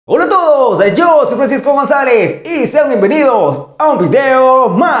yo soy Francisco González y sean bienvenidos a un video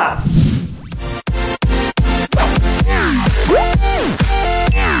más.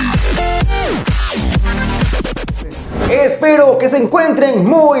 Espero que se encuentren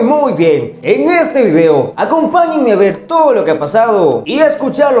muy bien. En este video, acompáñenme a ver todo lo que ha pasado y a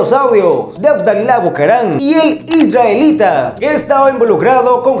escuchar los audios de Héctor Bucaram y el Israelita que estaba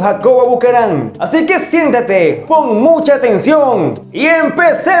involucrado con Jacobo Bucaram. Así que siéntate, pon mucha atención y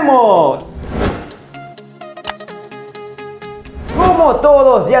 ¡empecemos! Como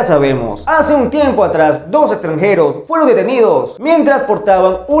todos ya sabemos, hace un tiempo atrás dos extranjeros fueron detenidos mientras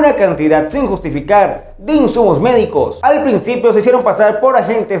portaban una cantidad sin justificar de insumos médicos. Al principio se hicieron pasar por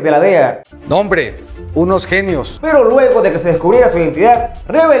agentes de la DEA. No, hombre, unos genios. Pero luego de que se descubriera su identidad,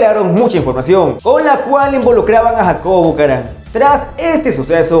 revelaron mucha información con la cual involucraban a Jacobo Bucaram. Tras este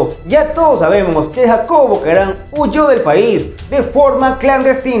suceso, ya todos sabemos que Jacobo Bucaram huyó del país de forma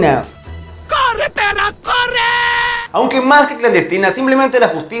clandestina. ¡Corre, perra, corre! Aunque más que clandestina, simplemente la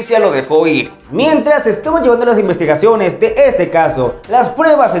justicia lo dejó ir. Mientras se estaban llevando las investigaciones de este caso, las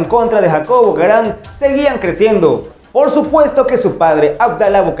pruebas en contra de Jacobo Bucaram seguían creciendo. Por supuesto que su padre,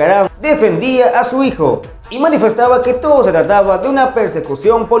 Héctor Vanegas, defendía a su hijo y manifestaba que todo se trataba de una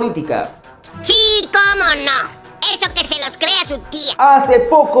persecución política. Sí, cómo no. Eso que se los crea su tía. Hace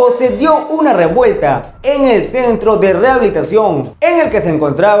poco se dio una revuelta en el centro de rehabilitación en el que se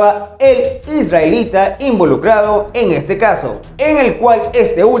encontraba el Israelita involucrado en este caso, en el cual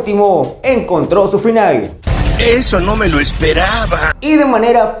este último encontró su final. Eso no me lo esperaba. Y de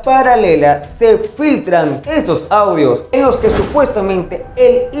manera paralela se filtran estos audios en los que supuestamente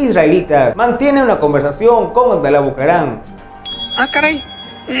el Israelita mantiene una conversación con Héctor Bucaram. Ah, caray.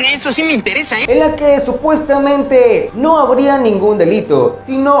 Eso sí me interesa, ¿eh? En la que supuestamente no habría ningún delito,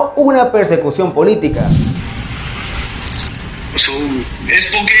 sino una persecución política. Es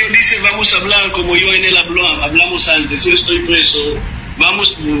porque él dice, vamos a hablar como yo en él hablamos antes, yo estoy preso.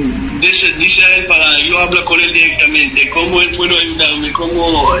 Vamos, dice a él para yo hablar con él directamente, cómo él puede ayudarme,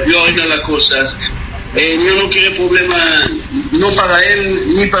 cómo yo hago las cosas. Yo no quiero problema, no para él,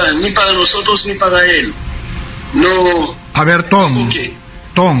 ni para nosotros, ni para él. No. A ver, Tom,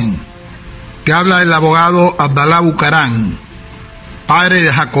 te habla el abogado Héctor Bucaram, padre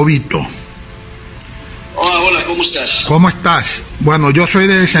de Jacobito. Hola, ¿cómo estás? ¿Cómo estás? Bueno, yo soy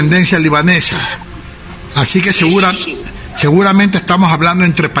de descendencia libanesa, así que seguramente estamos hablando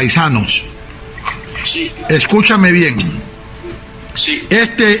entre paisanos. Sí. Escúchame bien. Sí.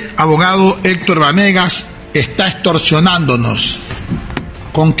 Este abogado Héctor Vanegas está extorsionándonos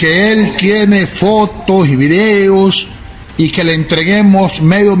con que él tiene fotos y videos y que le entreguemos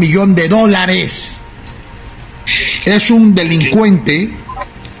 $500,000. Es un delincuente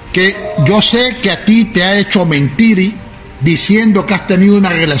que yo sé que a ti te ha hecho mentir diciendo que has tenido una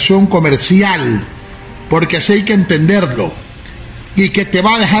relación comercial, porque así hay que entenderlo, y que te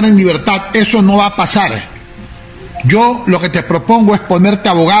va a dejar en libertad. Eso no va a pasar. Yo lo que te propongo es ponerte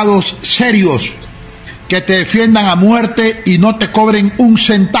abogados serios que te defiendan a muerte y no te cobren un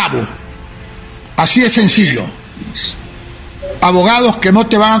centavo. Así de sencillo. Abogados que no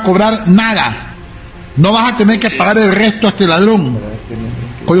te van a cobrar nada. No vas a tener que pagar el resto a este ladrón.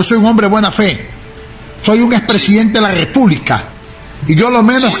 Pues yo soy un hombre de buena fe. Soy un expresidente de la República. Y yo lo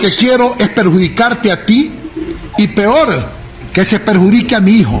menos que quiero es perjudicarte a ti, y peor, que se perjudique a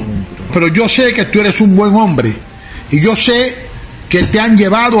mi hijo. Pero yo sé que tú eres un buen hombre. Y yo sé que te han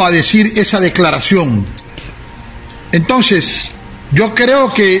llevado a decir esa declaración. Entonces, yo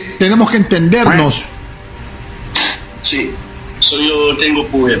creo que tenemos que entendernos. Sí. Yo tengo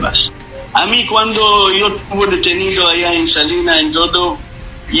pruebas. A mí cuando yo estuve detenido allá en Salinas, en todo,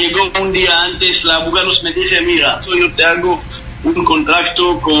 llegó un día antes, la abogada me dice, mira, yo te hago un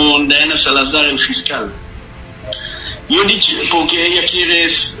contrato con Diana Salazar, el fiscal. Yo he dicho, porque ella quiere,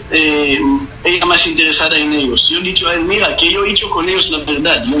 ella más interesada en ellos. Yo he dicho a él, mira, que yo he hecho con ellos la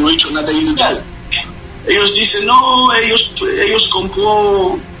verdad, yo no he hecho nada ilegal. Ellos dicen, no, ellos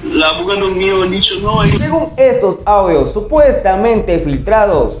compró, la abogada mío ha dicho, no. Según estos audios supuestamente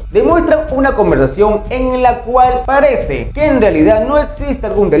filtrados, demuestran una conversación en la cual parece que en realidad no existe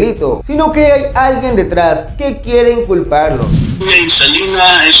algún delito, sino que hay alguien detrás que quiere inculparlos. En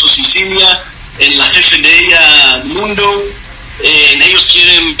Salina, en Sicilia, en la jefe de ella, Mundo, ellos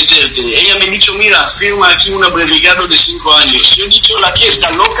quieren meterte. Ella me ha dicho, mira, firma aquí un abreviado de 5 años. Yo he dicho, la que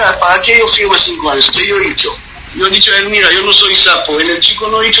está loca, ¿para qué yo firmo 5 años? ¿Qué yo he dicho? Yo he dicho a él, mira, yo no soy sapo, el chico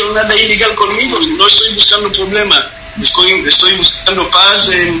no ha hecho nada ilegal conmigo, no estoy buscando problema, estoy buscando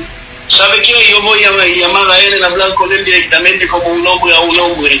paz. ¿Sabe qué? Yo voy a llamar a él y hablar con él directamente como un hombre a un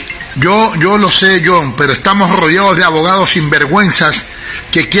hombre. Yo lo sé, John, pero estamos rodeados de abogados sinvergüenzas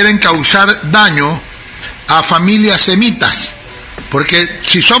que quieren causar daño a familias semitas, porque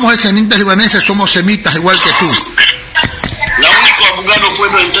si somos semitas libaneses, somos semitas igual que tú. La única abogado que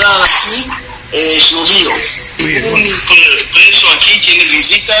puedo entrar aquí es Novío. Un preso aquí tiene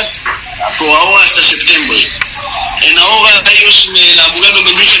visitas por ahora hasta septiembre. En ahora el abogado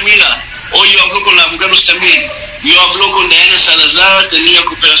me dice, mira, hoy yo hablo con los abogados también. Yo hablo con Diana Salazar, tenía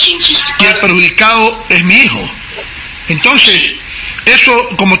cooperación fiscal. Y el perjudicado es mi hijo. Entonces, eso,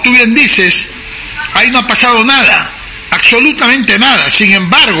 como tú bien dices, ahí no ha pasado nada, absolutamente nada. Sin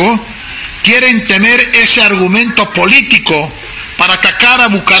embargo, quieren tener ese argumento político para atacar a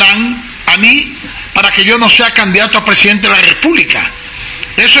Bucaram, a mí, para que yo no sea candidato a presidente de la República.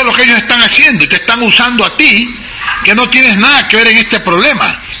 Eso es lo que ellos están haciendo y te están usando a ti, que no tienes nada que ver en este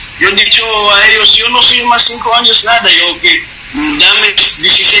problema. Yo he dicho a ellos, yo no soy más 5 años nada, yo que dame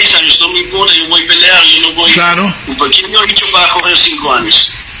 16 años, no me importa, yo voy a pelear, yo no voy... Claro. Porque yo he dicho para coger 5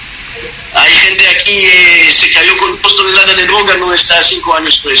 años. Hay gente aquí se cayó con 2 toneladas de droga, no está 5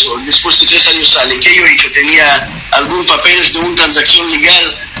 años preso, después de 3 años sale. ¿Qué yo he hecho? Tenía algún papeles de una transacción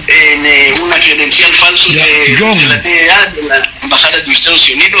legal en una credencial falso de la DEA, de la Embajada de Estados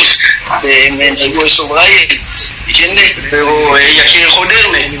Unidos, me entregó eso Brian, ¿entiendes? Pero ella quiere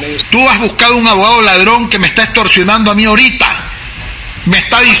joderme. Tú has buscado un abogado ladrón que me está extorsionando a mí ahorita. Me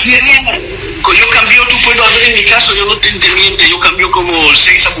está diciendo... Yo cambio, tú puedes ver en mi caso, yo no te miento, yo cambio como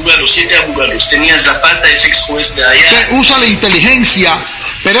 6 abogados, 7 abogados. Tenía Zapata, el ex juez de allá. Usted usa la inteligencia,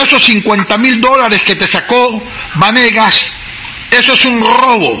 pero esos $50,000 que te sacó Vanegas, eso es un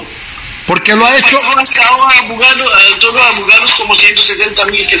robo, porque lo ha hecho... Todos los abogados como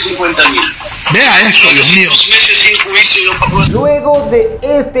 170,000 que 50,000. Vea eso, Dios mío. 2 meses sin juicio. Luego de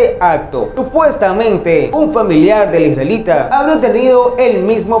este acto, supuestamente un familiar del israelita habría tenido el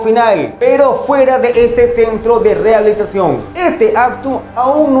mismo final, pero fuera de este centro de rehabilitación. Este acto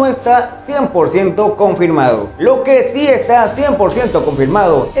aún no está 100% confirmado. Lo que sí está 100%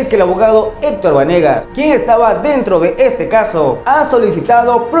 confirmado es que el abogado Héctor Vanegas, quien estaba dentro de este caso, ha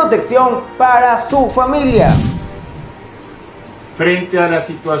solicitado protección para su familia. Frente a la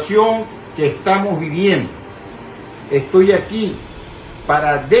situación que estamos viviendo, estoy aquí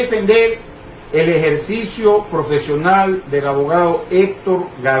para defender el ejercicio profesional del abogado Héctor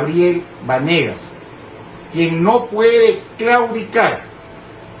Gabriel Vanegas, quien no puede claudicar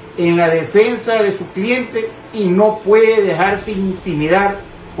en la defensa de su cliente y no puede dejarse intimidar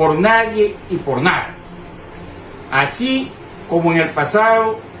por nadie y por nada. Así como en el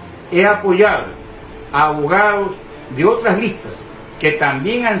pasado he apoyado a abogados de otras listas que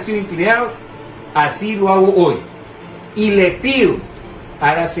también han sido intimidados, así lo hago hoy. Y le pido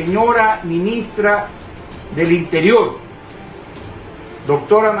a la señora ministra del Interior,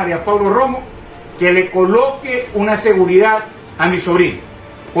 doctora María Paula Romo, que le coloque una seguridad a mi sobrino,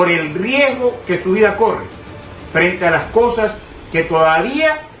 por el riesgo que su vida corre, frente a las cosas que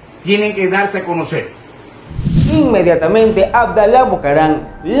todavía tienen que darse a conocer. Inmediatamente Abdalá Bucaram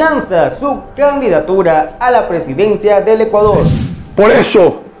lanza su candidatura a la presidencia del Ecuador. Por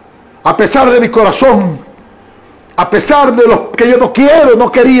eso, a pesar de mi corazón, a pesar de lo que yo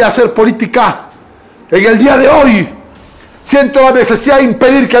no quería hacer política, en el día de hoy siento la necesidad de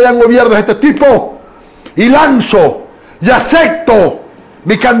impedir que hayan gobiernos de este tipo y lanzo y acepto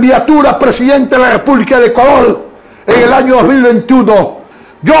mi candidatura a presidente de la República del Ecuador en el año 2021.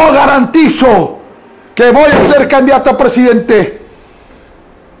 Yo garantizo que voy a ser candidato a presidente,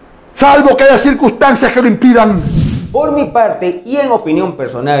 salvo que haya circunstancias que lo impidan. Por mi parte y en opinión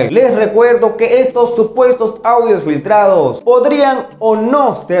personal, les recuerdo que estos supuestos audios filtrados podrían o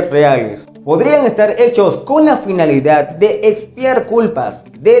no ser reales. Podrían estar hechos con la finalidad de expiar culpas,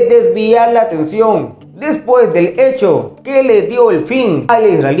 de desviar la atención después del hecho que le dio el fin al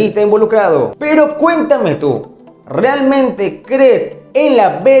israelita involucrado. Pero cuéntame tú, ¿realmente crees en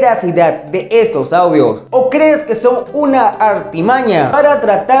la veracidad de estos audios? ¿O crees que son una artimaña para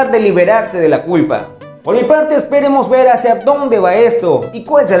tratar de liberarse de la culpa? Por mi parte, esperemos ver hacia dónde va esto y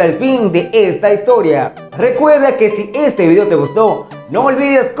cuál será el fin de esta historia. Recuerda que si este video te gustó, no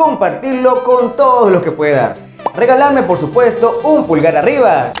olvides compartirlo con todos los que puedas. Regalarme por supuesto un pulgar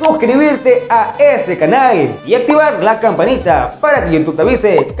arriba, suscribirte a este canal y activar la campanita para que YouTube te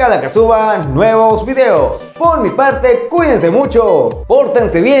avise cada que suba nuevos videos. Por mi parte, cuídense mucho,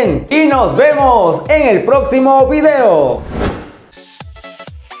 pórtense bien y nos vemos en el próximo video.